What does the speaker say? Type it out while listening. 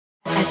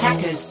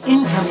Attackers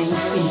incoming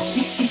in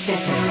 60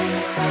 seconds.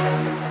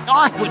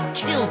 I would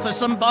kill for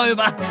some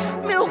boba.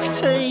 Milk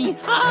tea,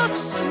 half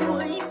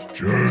sweet.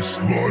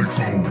 Just like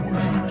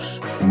always.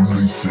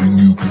 Only thing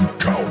you can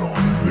count on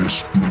in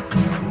this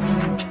broken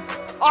world.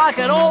 I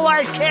can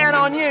always count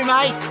on you,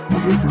 mate.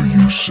 Whatever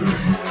you say.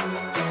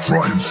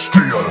 Try and stay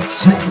out of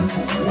trouble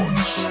for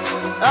once.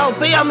 I'll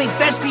be on my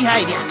best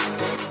behaviour.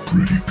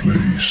 Pretty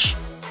place.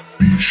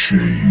 Be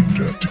ashamed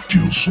to have to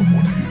kill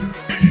someone here.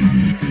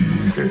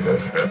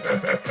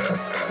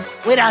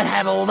 We don't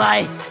have all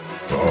day.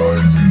 I'm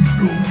in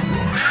no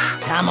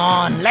rush. Come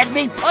on, let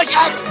me push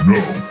it. No.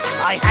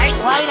 I hate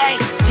waiting.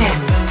 10,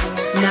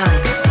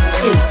 9,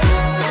 8,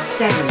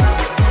 7,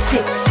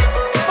 6,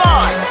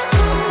 5,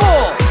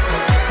 4,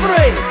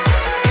 3,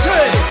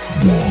 2.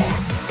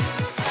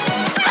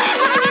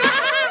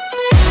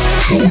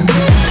 1.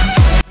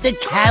 The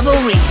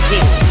cavalry's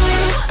here.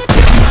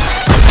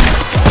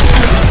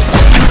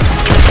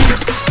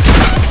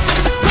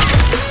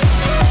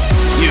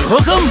 You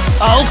hook 'em,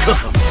 I'll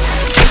cook 'em.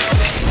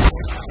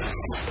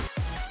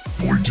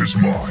 Point is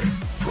mine.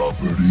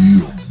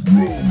 Property of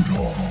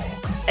Roadhog.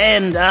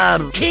 And,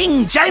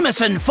 King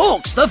Jamison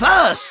Forks the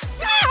First.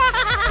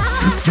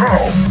 Get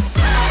down.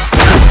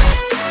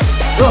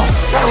 Oh,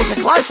 that was a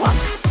close one.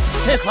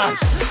 Too close.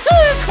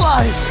 Too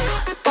close.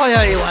 I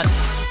owe you one.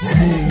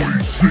 I'm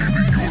always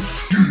saving your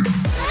skin.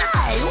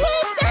 Hey,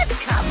 where'd that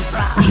come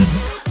from?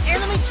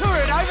 Enemy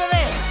turret over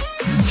there.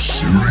 You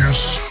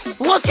serious?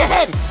 Watch your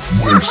head.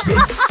 Where's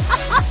that?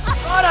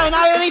 I don't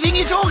know anything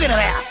you're talking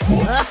about.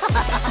 What?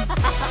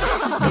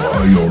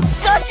 Why are...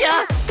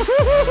 Gotcha.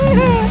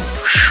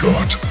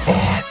 Shut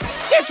up.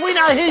 Guess we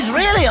know who's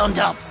really on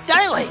top,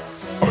 don't we?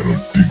 I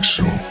don't think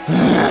so.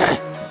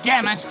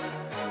 Damn it.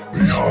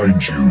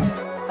 Behind you.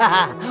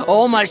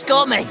 Almost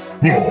got me.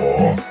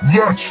 Aw,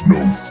 that's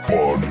no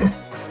fun.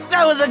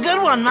 That was a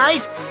good one,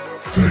 mate.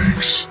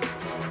 Thanks.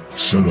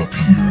 Set up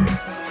here.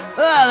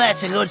 Oh,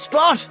 that's a good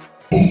spot.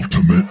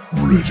 Ultimate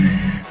ready.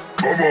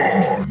 Come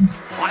on.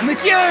 I'm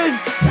with you.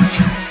 With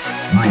you.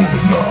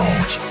 Rolling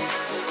out.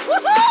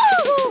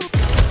 Woohoo!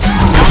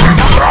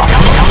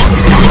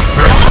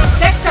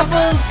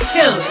 Sextuple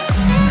kill.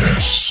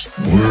 Yes,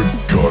 we're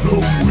gonna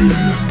win.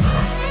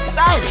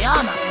 Baby,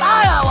 I'm a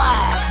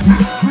firework.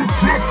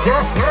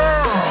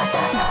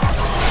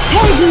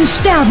 Helden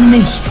sterben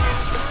nicht.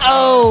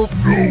 Oh,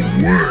 No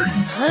way.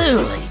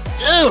 holy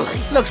dooly.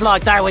 Looks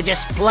like they were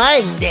just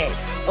playing dead.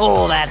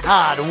 All that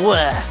hard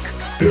work.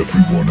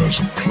 Everyone has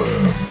a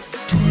plan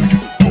till they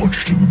get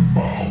punched in the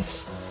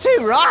mouth.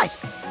 Too right.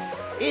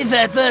 If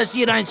at first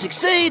you don't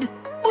succeed,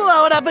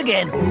 blow it up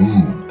again.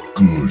 Oh,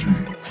 goody.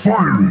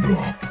 Fire it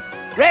up.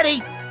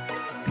 Ready?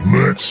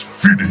 Let's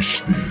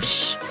finish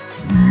this.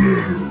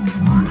 Let her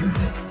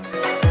rip.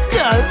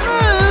 Don't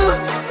move.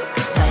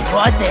 Stay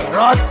right there.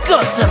 I've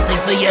got something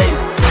for you.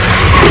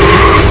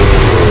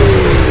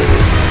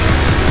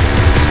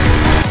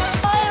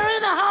 Fire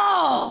in the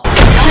hole.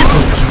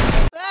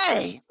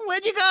 Hey,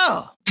 where'd you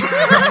go?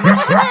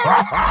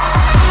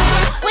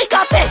 We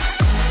got this.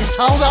 Just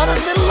hold on a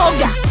little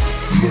longer.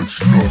 Let's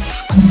not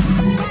screw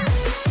it up.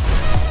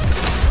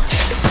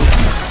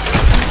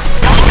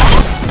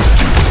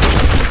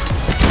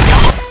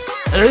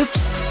 Oops,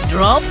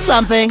 dropped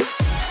something.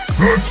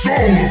 That's all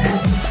of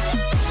them.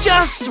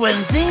 Just when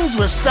things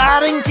were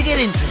starting to get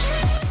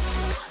interesting.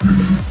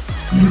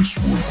 Less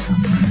work for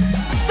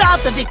me.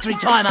 Start the victory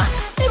timer.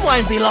 It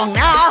won't be long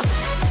now.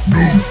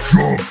 No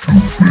job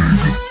too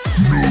big.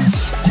 No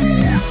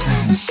score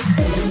too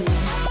small.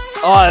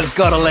 I've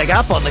got a leg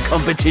up on the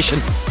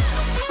competition.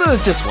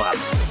 Just one.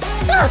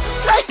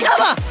 Take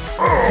cover!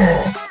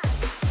 Ah.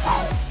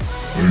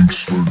 Thanks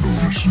for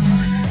noticing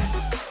me.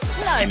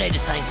 No need to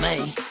thank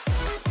me.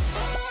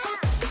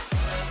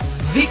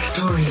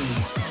 Victory.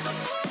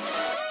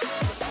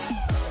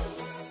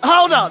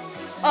 Hold on.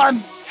 I'm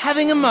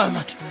having a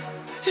moment.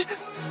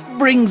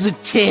 Brings a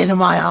tear to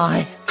my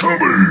eye. Come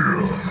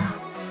here.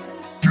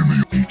 Give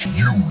me each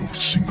you no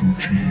single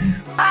G.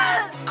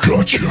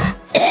 Gotcha.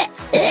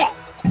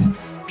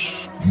 Oops.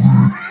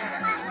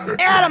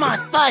 Out of my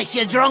face,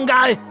 you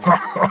drongo!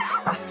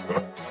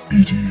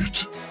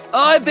 Idiot.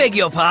 I beg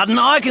your pardon,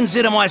 I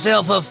consider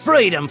myself a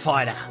freedom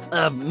fighter.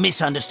 A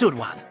misunderstood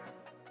one.